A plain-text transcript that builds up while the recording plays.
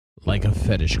like a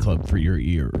fetish club for your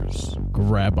ears.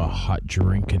 Grab a hot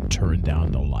drink and turn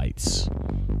down the lights.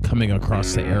 Coming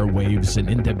across the airwaves and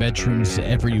into bedrooms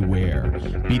everywhere,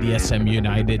 BDSM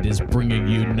United is bringing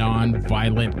you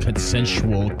non-violent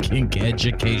consensual kink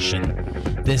education.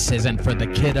 This isn't for the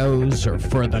kiddos or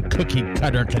for the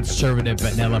cookie-cutter conservative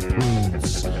vanilla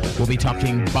prudes. We'll be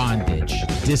talking bondage,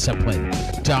 discipline,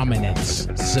 dominance,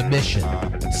 submission,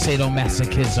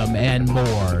 sadomasochism, and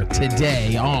more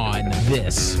today on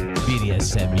this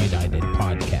BDSM United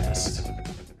podcast.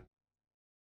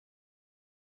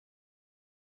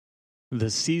 The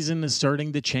season is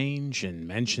starting to change, and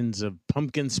mentions of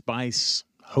pumpkin spice,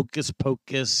 hocus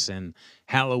pocus, and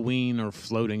Halloween are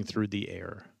floating through the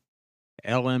air.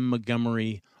 L.M.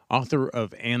 Montgomery, author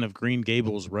of Anne of Green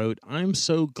Gables, wrote, "I'm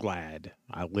so glad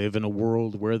I live in a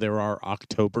world where there are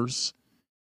Octobers."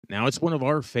 Now, it's one of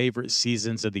our favorite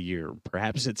seasons of the year.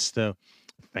 Perhaps it's the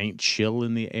faint chill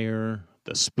in the air,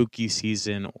 the spooky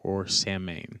season, or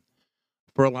Samhain.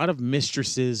 For a lot of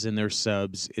mistresses and their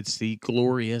subs, it's the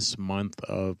glorious month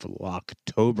of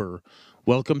Locktober.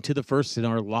 Welcome to the first in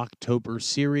our Locktober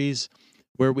series,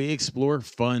 where we explore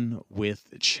fun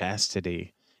with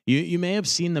chastity. You may have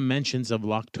seen the mentions of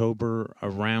Locktober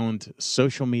around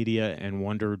social media and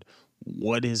wondered,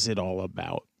 what is it all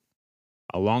about?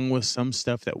 Along with some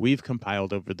stuff that we've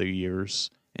compiled over the years,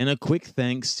 and a quick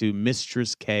thanks to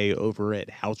Mistress K over at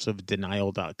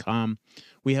houseofdenial.com,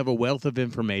 we have a wealth of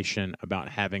information about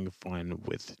having fun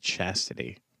with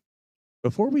chastity.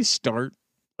 Before we start,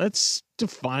 let's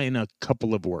define a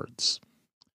couple of words.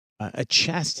 A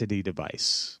chastity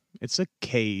device. It's a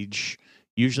cage,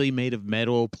 usually made of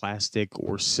metal, plastic,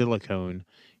 or silicone,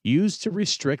 used to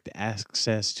restrict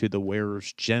access to the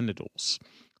wearer's genitals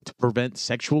to prevent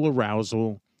sexual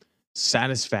arousal,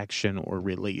 satisfaction, or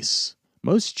release.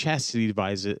 Most chastity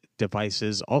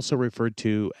devices, also referred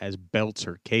to as belts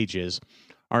or cages,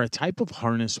 are a type of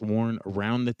harness worn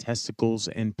around the testicles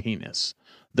and penis.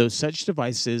 Though such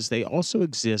devices, they also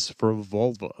exist for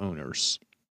vulva owners.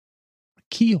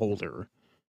 Key holder.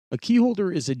 A key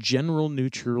holder is a general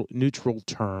neutral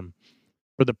term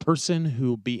for the person who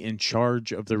will be in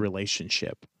charge of the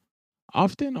relationship,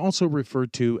 often also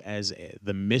referred to as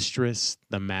the mistress,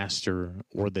 the master,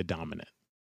 or the dominant.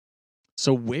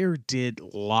 So where did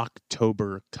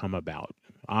Locktober come about?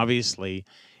 Obviously,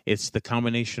 it's the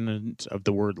combination of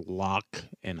the word lock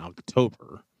and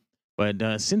October.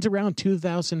 But since around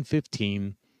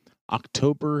 2015,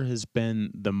 October has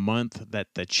been the month that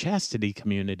the chastity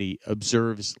community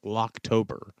observes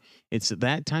Locktober. It's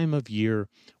that time of year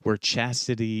where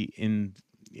chastity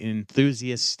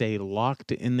enthusiasts stay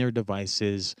locked in their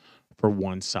devices for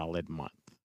one solid month.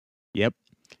 Yep,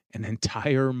 an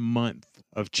entire month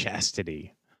of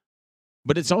chastity.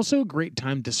 But it's also a great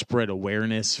time to spread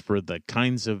awareness for the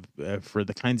kinds of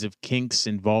kinks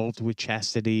involved with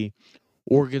chastity,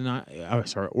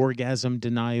 orgasm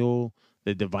denial,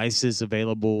 the devices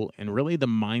available, and really the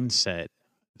mindset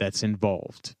that's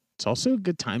involved. It's also a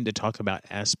good time to talk about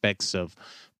aspects of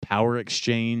power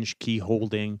exchange, key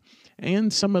holding,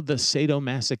 and some of the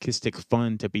sadomasochistic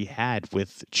fun to be had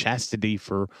with chastity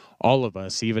for all of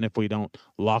us, even if we don't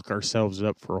lock ourselves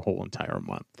up for a whole entire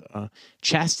month.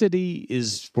 Chastity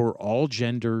is for all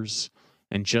genders,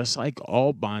 and just like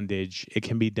all bondage, it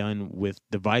can be done with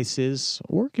devices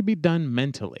or it can be done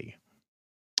mentally.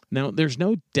 Now, there's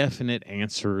no definite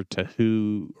answer to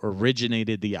who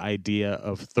originated the idea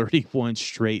of 31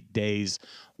 straight days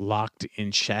locked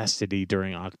in chastity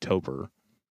during October.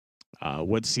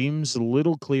 What seems a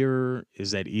little clearer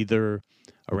is that either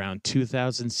around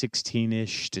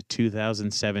 2016-ish to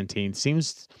 2017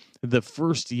 seems the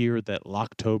first year that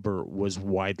Locktober was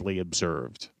widely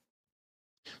observed.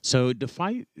 So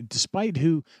despite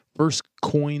who first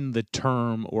coined the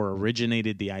term or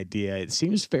originated the idea, it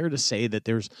seems fair to say that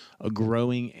there's a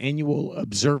growing annual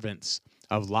observance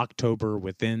of Locktober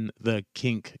within the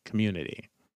kink community.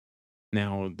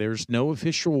 Now, there's no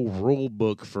official rule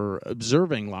book for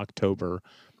observing Locktober.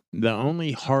 The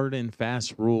only hard and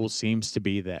fast rule seems to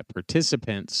be that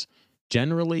participants,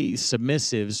 generally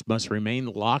submissives, must remain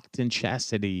locked in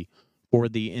chastity for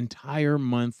the entire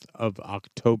month of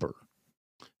October.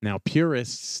 Now,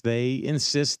 purists, they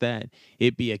insist that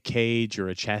it be a cage or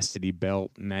a chastity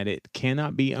belt and that it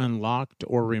cannot be unlocked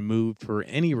or removed for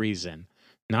any reason,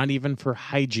 not even for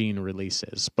hygiene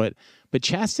releases. But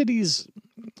chastity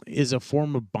is a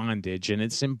form of bondage, and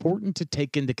it's important to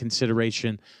take into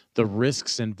consideration the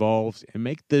risks involved and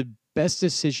make the best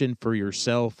decision for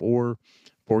yourself or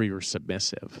for your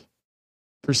submissive.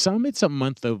 For some, it's a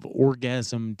month of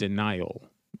orgasm denial,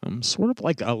 sort of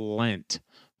like a Lent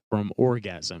from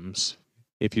orgasms,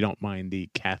 if you don't mind the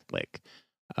Catholic.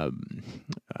 um,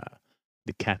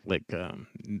 the Catholic,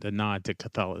 the nod to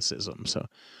Catholicism. So,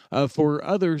 for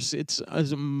others, it's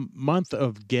a month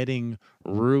of getting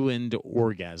ruined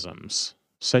orgasms,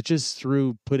 such as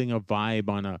through putting a vibe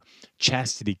on a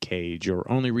chastity cage or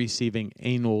only receiving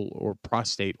anal or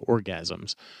prostate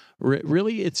orgasms.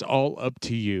 Really, it's all up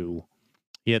to you.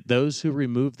 Yet those who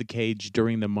remove the cage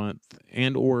during the month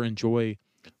and or enjoy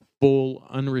full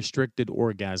unrestricted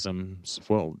orgasms,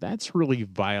 well, that's really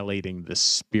violating the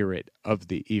spirit of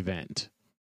the event.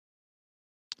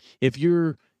 If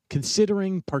you're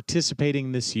considering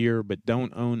participating this year but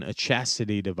don't own a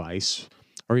chastity device,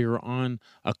 or you're on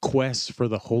a quest for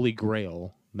the Holy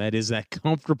Grail, that is that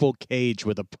comfortable cage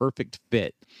with a perfect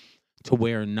fit to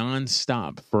wear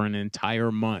nonstop for an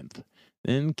entire month,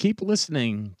 then keep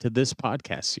listening to this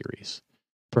podcast series.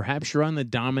 Perhaps you're on the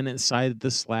dominant side of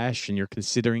the slash and you're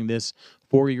considering this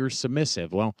for your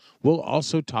submissive. Well, we'll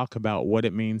also talk about what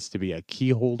it means to be a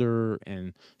key holder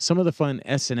and some of the fun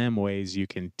S&M ways you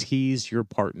can tease your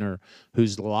partner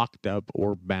who's locked up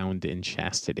or bound in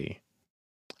chastity.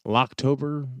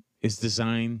 Locktober is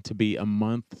designed to be a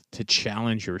month to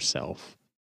challenge yourself,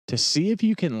 to see if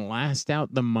you can last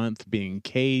out the month being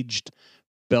caged,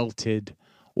 belted,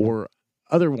 or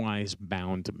otherwise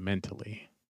bound mentally.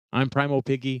 I'm Primal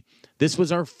Piggy. This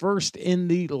was our first in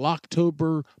the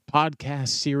Locktober podcast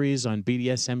series on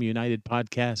BDSM United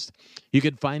Podcast. You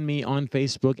can find me on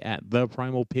Facebook at The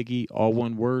Primal Piggy, all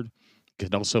one word. You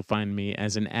can also find me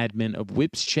as an admin of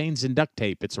Whips, Chains, and Duct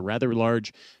Tape. It's a rather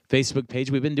large Facebook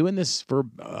page. We've been doing this for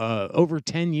over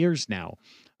 10 years now.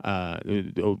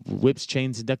 Whips,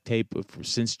 Chains, and Duct Tape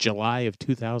since July of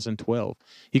 2012.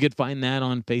 You could find that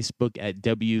on Facebook at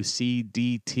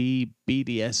WCDT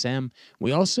BDSM.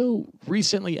 We also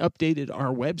recently updated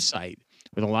our website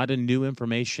with a lot of new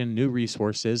information, new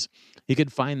resources. You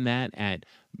could find that at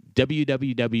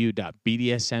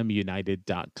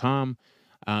www.bdsmunited.com.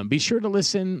 Be sure to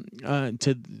listen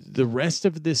to the rest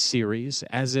of this series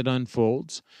as it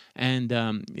unfolds. And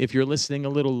if you're listening a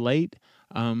little late,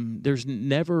 there's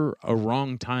never a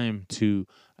wrong time to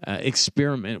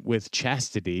experiment with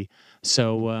chastity.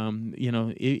 So,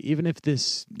 even if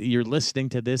you're listening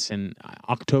to this and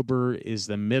October is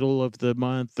the middle of the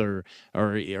month or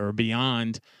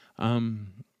beyond, know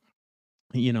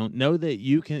that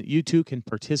you too can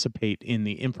participate in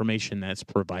the information that's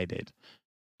provided.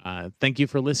 Thank you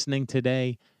for listening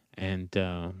today, and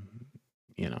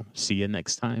see you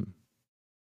next time.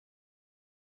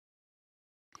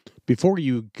 Before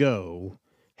you go,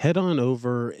 head on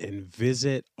over and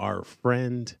visit our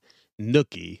friend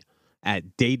Nookie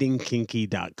at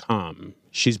datingkinky.com.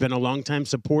 She's been a longtime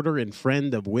supporter and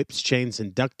friend of Whips, Chains,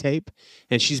 and Duct Tape,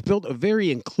 and she's built a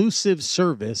very inclusive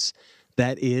service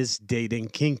that is Dating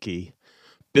Kinky.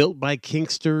 Built by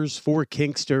kinksters for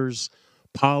kinksters,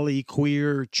 poly,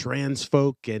 queer, trans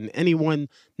folk, and anyone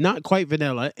not quite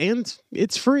vanilla, and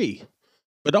it's free.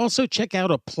 But also check out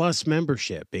a Plus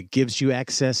membership. It gives you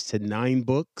access to 9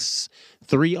 books,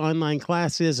 3 online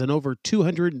classes, and over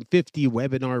 250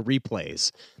 webinar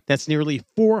replays. That's nearly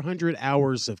 400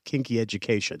 hours of kinky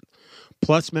education.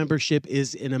 Plus membership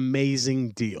is an amazing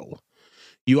deal.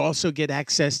 You also get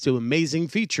access to amazing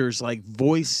features like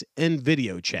voice and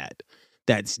video chat.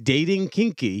 That's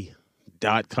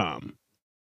datingkinky.com.